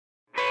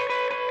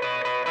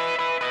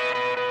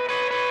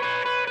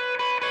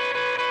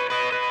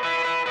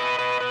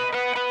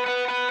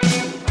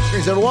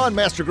Greetings, everyone.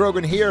 Master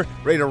Grogan here,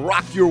 ready to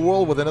rock your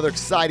world with another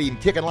exciting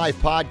Kickin'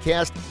 Life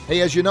podcast.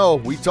 Hey, as you know,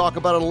 we talk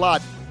about it a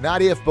lot.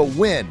 Not if, but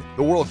when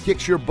the world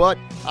kicks your butt,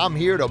 I'm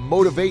here to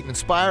motivate,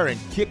 inspire, and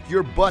kick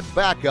your butt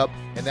back up.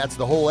 And that's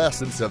the whole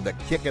essence of the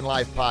Kickin'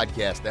 Life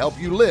podcast, to help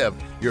you live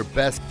your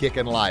best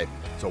kickin' life.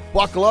 So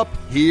buckle up,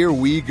 here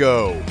we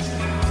go.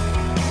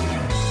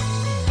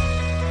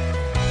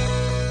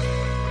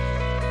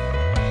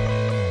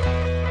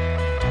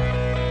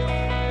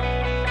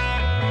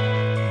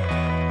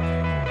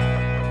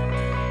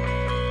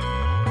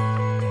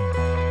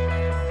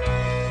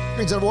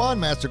 Greetings, everyone.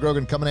 Master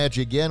Grogan coming at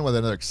you again with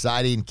another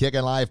exciting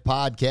Kickin' Life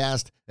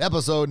podcast,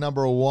 episode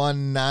number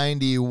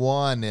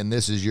 191, and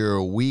this is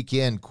your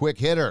weekend quick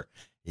hitter.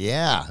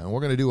 Yeah, and we're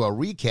going to do a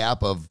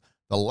recap of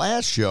the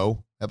last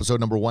show, episode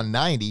number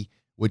 190,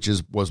 which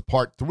was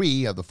part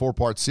 3 of the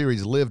 4-part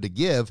series, Live to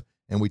Give,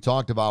 and we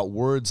talked about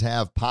words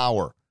have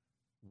power.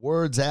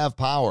 Words have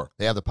power.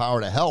 They have the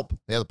power to help.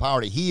 They have the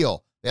power to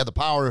heal. They have the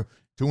power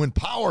to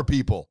empower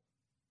people,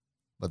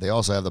 but they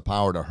also have the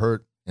power to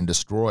hurt and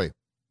destroy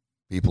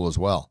people as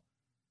well.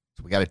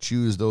 So we got to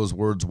choose those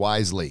words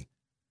wisely.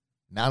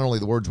 Not only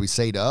the words we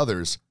say to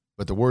others,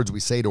 but the words we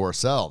say to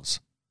ourselves.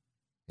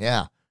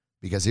 Yeah,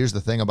 because here's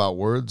the thing about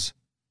words.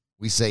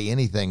 We say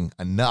anything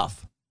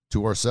enough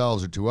to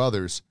ourselves or to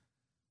others,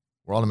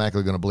 we're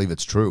automatically going to believe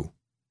it's true,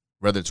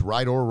 whether it's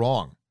right or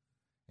wrong.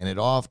 And it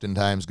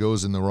oftentimes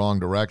goes in the wrong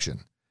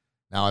direction.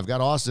 Now, I've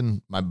got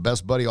Austin, my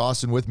best buddy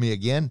Austin, with me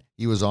again.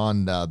 He was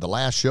on the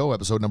last show,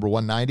 episode number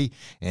 190,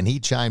 and he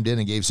chimed in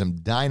and gave some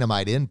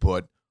dynamite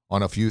input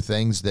on a few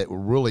things that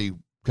really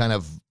kind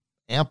of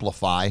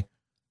amplify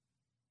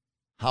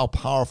how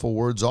powerful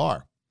words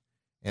are.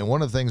 And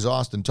one of the things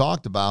Austin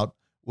talked about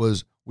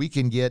was we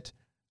can get,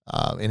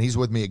 and he's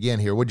with me again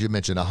here, what did you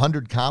mention,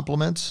 100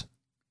 compliments?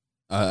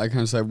 I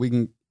kind of said we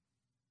can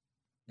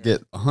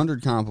get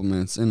 100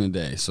 compliments in a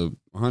day. So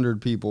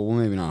 100 people, well,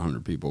 maybe not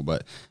 100 people,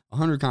 but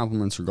 100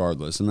 compliments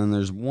regardless. And then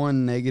there's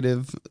one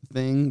negative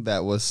thing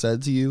that was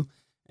said to you.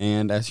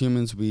 And as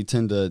humans, we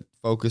tend to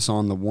focus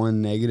on the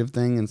one negative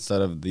thing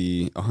instead of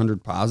the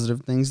 100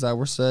 positive things that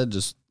were said.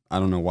 Just, I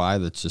don't know why,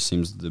 that just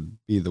seems to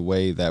be the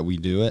way that we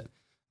do it.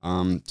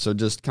 So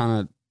just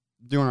kind of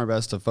doing our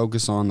best to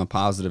focus on the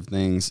positive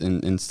things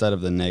instead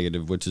of the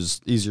negative, which is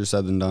easier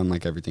said than done,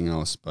 like everything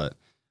else. But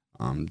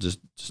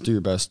just do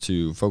your best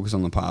to focus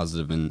on the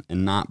positive and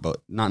not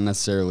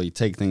necessarily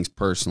take things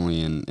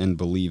personally and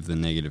believe the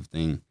negative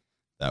thing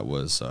that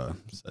was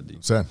said to you.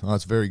 So,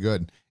 that's very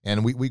good.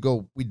 And we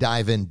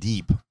dive in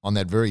deep on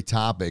that very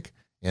topic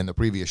in the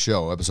previous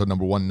show, episode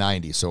number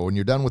 190. So when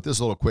you're done with this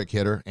little quick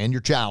hitter and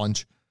your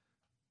challenge,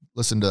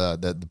 listen to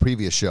the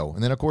previous show.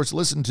 And then, of course,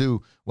 listen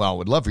to, well, I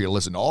would love for you to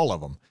listen to all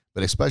of them,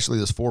 but especially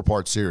this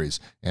 4-part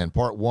series. And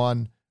part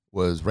 1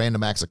 was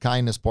Random Acts of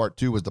Kindness. Part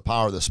 2 was The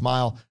Power of the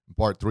Smile. And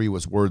part 3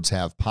 was Words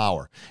Have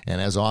Power.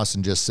 And as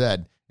Austin just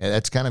said,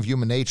 that's kind of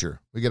human nature.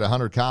 We get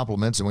 100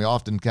 compliments, and we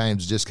often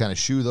just kind of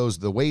shoo those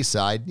to the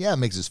wayside. Yeah, it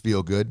makes us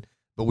feel good.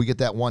 But we get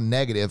that one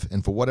negative,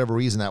 and for whatever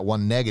reason, that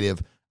one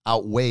negative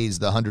outweighs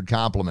the 100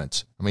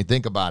 compliments. I mean,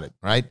 think about it,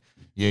 right?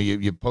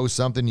 You post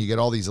something, you get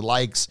all these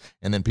likes,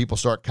 and then people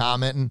start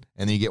commenting,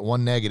 and then you get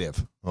one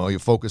negative. Well, you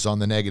focus on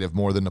the negative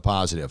more than the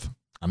positive.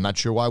 I'm not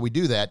sure why we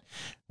do that.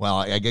 Well,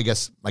 I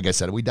guess, like I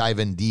said, we dive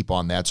in deep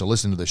on that, so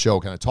listen to the show,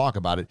 kind of talk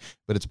about it,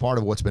 but it's part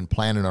of what's been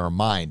planted in our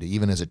mind,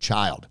 even as a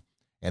child,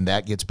 and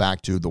that gets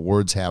back to the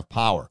words have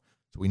power.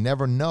 So we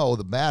never know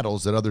the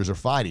battles that others are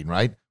fighting,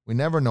 right? We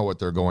never know what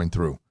they're going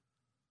through.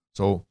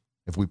 So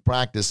if we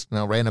practice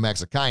random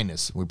acts of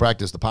kindness, we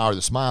practice the power of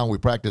the smile, we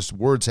practice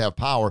words have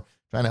power,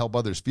 trying to help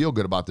others feel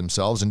good about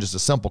themselves, and just a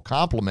simple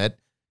compliment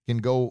can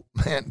go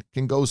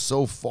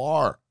so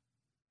far.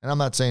 And I'm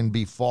not saying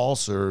be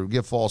false or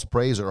give false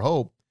praise or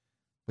hope,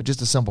 but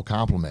just a simple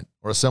compliment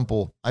or a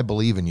simple, I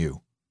believe in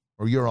you,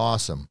 or you're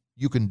awesome,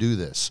 you can do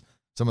this.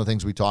 Some of the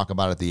things we talk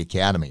about at the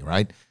academy,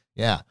 right?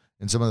 Yeah,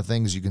 and some of the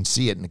things you can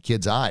see it in the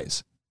kids'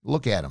 eyes.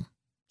 Look at them.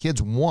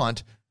 Kids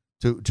want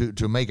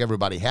to make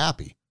everybody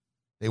happy.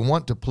 They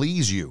want to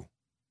please you.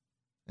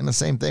 And the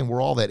same thing,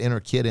 we're all that inner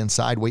kid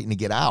inside waiting to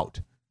get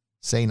out.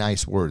 Say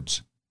nice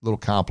words, little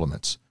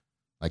compliments.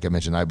 Like I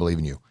mentioned, I believe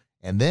in you.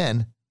 And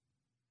then,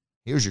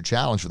 here's your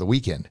challenge for the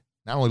weekend.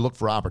 Not only look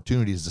for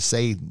opportunities to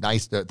say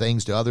nice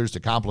things to others, to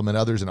compliment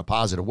others in a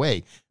positive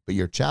way, but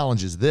your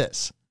challenge is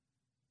this: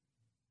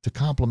 to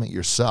compliment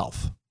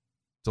yourself,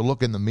 to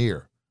look in the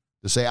mirror,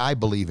 to say, I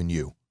believe in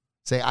you.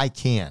 Say, I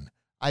can,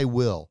 I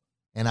will,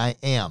 and I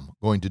am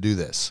going to do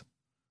this.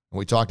 And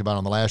we talked about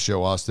on the last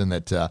show, Austin,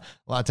 that a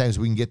lot of times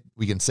we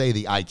can say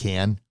the I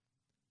can,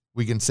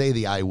 we can say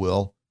the I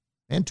will,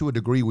 and to a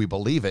degree we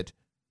believe it.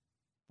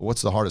 But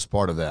what's the hardest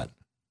part of that?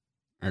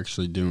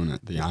 Actually doing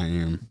it, the I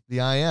am.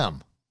 The I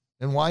am.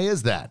 And why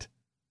is that?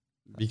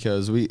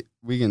 Because we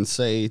can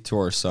say to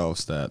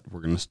ourselves that we're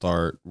going to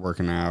start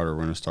working out or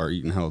we're going to start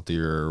eating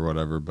healthier or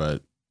whatever,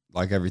 but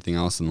like everything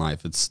else in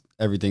life,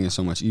 everything is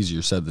so much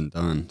easier said than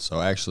done.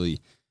 So actually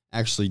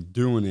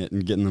doing it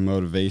and getting the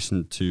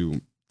motivation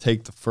to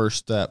take the first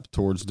step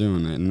towards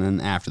doing it, and then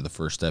after the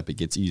first step, it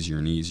gets easier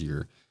and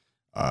easier.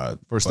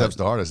 First step's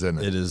the hardest, isn't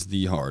it? It is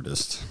the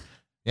hardest.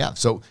 Yeah,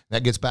 so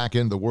that gets back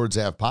into the words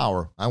have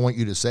power. I want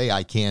you to say,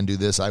 I can do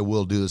this, I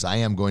will do this, I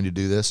am going to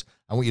do this.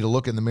 I want you to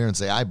look in the mirror and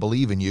say, I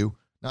believe in you.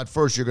 Not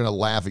first you're going to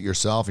laugh at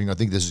yourself, and you're going to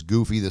think this is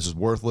goofy, this is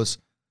worthless,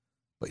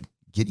 but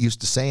get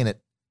used to saying it.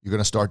 You're going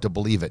to start to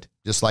believe it.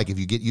 Just like if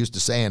you get used to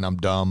saying, I'm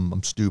dumb,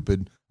 I'm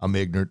stupid, I'm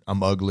ignorant,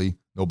 I'm ugly,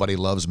 nobody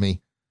loves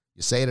me.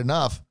 You say it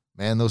enough,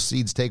 man, those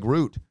seeds take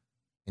root,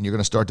 and you're going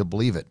to start to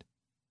believe it,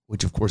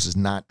 which of course is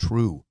not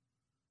true.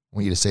 I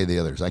want you to say to the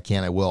others, I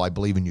can, I will, I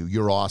believe in you.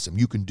 You're awesome.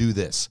 You can do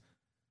this.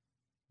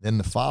 Then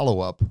the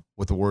follow-up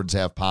with the words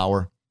have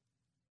power.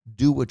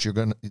 Do what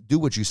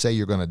you say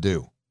you're going to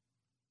do,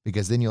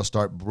 because then you'll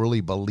start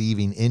really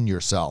believing in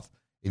yourself.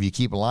 If you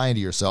keep lying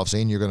to yourself,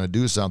 saying you're going to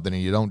do something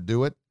and you don't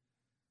do it,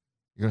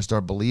 you're going to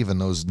start believing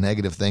those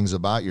negative things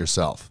about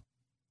yourself.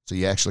 So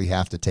you actually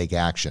have to take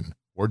action.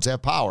 Words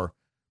have power,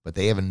 but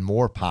they have even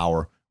more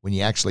power when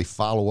you actually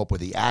follow up with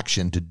the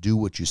action to do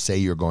what you say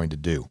you're going to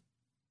do.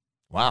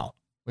 Wow.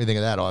 What do you think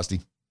of that,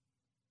 Austin?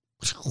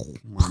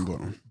 Mind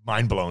blown.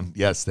 Mind blown.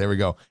 Yes, there we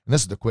go. And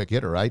this is the quick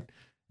hitter, right?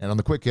 And on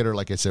the quick hitter,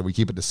 like I said, we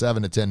keep it to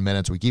 7 to 10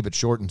 minutes. We keep it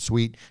short and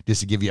sweet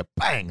just to give you a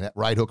bang, that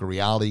right hook of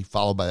reality,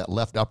 followed by that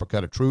left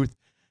uppercut of truth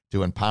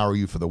to empower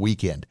you for the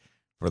weekend.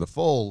 For the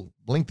full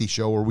lengthy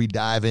show where we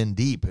dive in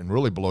deep and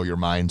really blow your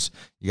minds,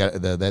 you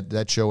got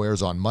that show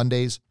airs on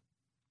Mondays,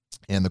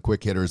 and the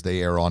quick hitters,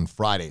 they air on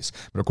Fridays.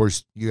 But of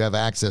course, you have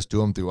access to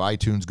them through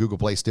iTunes, Google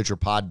Play, Stitcher,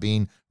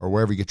 Podbean, or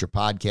wherever you get your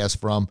podcast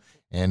from.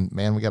 And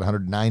man, we got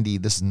 190.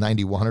 This is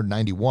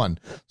 191.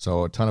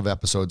 So a ton of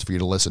episodes for you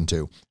to listen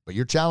to. But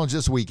your challenge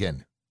this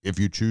weekend, if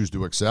you choose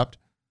to accept,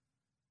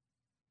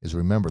 is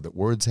remember that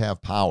words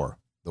have power.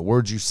 The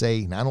words you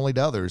say not only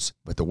to others,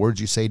 but the words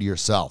you say to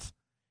yourself.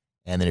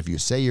 And then if you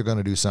say you're going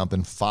to do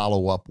something,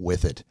 follow up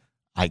with it.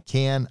 I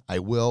can, I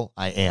will,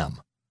 I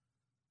am.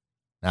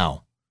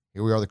 Now,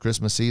 here we are, the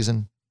Christmas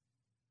season.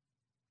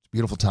 It's a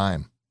beautiful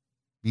time.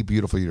 Be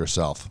beautiful to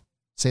yourself.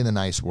 Say the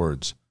nice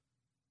words.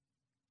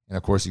 And,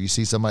 of course, if you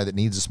see somebody that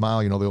needs a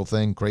smile, you know the old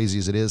thing, crazy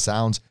as it is,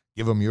 sounds,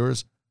 give them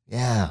yours.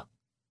 Yeah,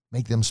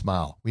 make them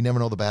smile. We never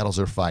know the battles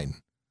they're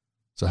fighting.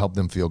 So help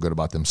them feel good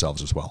about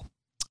themselves as well.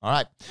 All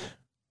right.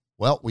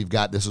 Well,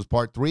 this was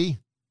part 3.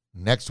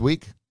 Next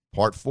week,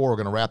 part 4, we're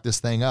going to wrap this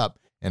thing up.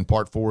 And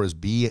part 4 is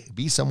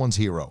be someone's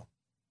hero.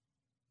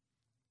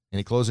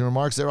 Any closing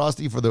remarks there,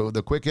 Austin, for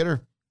the quick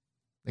hitter?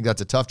 Think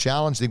that's a tough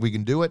challenge? Think we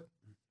can do it?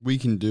 We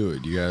can do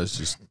it. You guys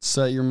just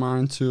set your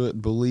mind to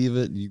it. Believe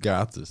it. You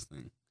got this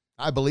thing.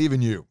 I believe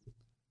in you.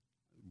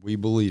 We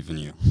believe in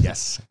you.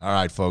 Yes. All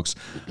right, folks.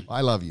 I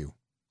love you.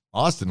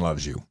 Austin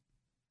loves you.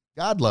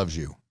 God loves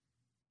you.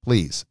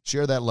 Please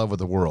share that love with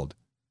the world,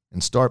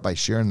 and start by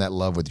sharing that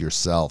love with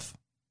yourself.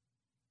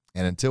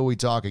 And until we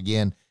talk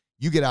again,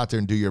 you get out there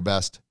and do your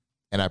best,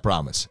 and I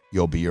promise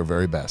you'll be your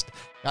very best.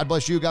 God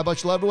bless you. God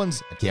bless your loved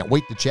ones. I can't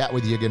wait to chat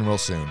with you again real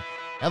soon.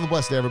 Have a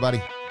blessed day, everybody.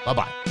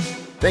 Bye-bye.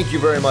 Thank you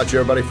very much,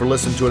 everybody, for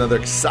listening to another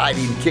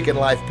exciting Kickin'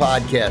 Life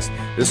podcast.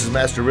 This is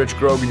Master Rich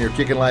Grogan, your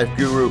Kickin' Life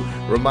guru,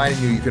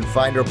 reminding you can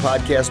find our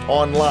podcast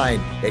online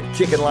at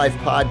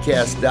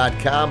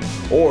kickinlifepodcast.com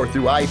or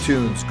through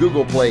iTunes,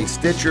 Google Play,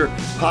 Stitcher,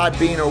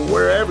 Podbean, or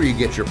wherever you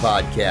get your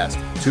podcast.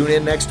 Tune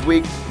in next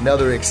week.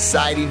 Another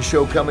exciting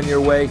show coming your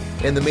way.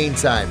 In the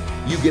meantime,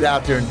 you get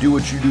out there and do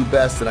what you do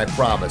best, and I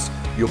promise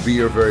you'll be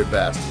your very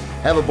best.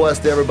 Have a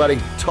blessed day, everybody.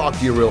 Talk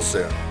to you real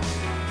soon.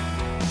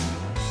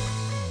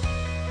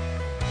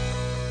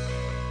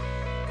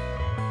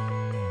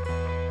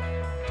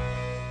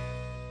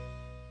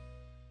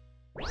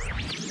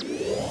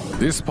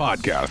 This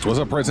podcast was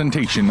a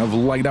presentation of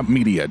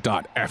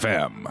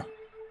LightUpMedia.fm.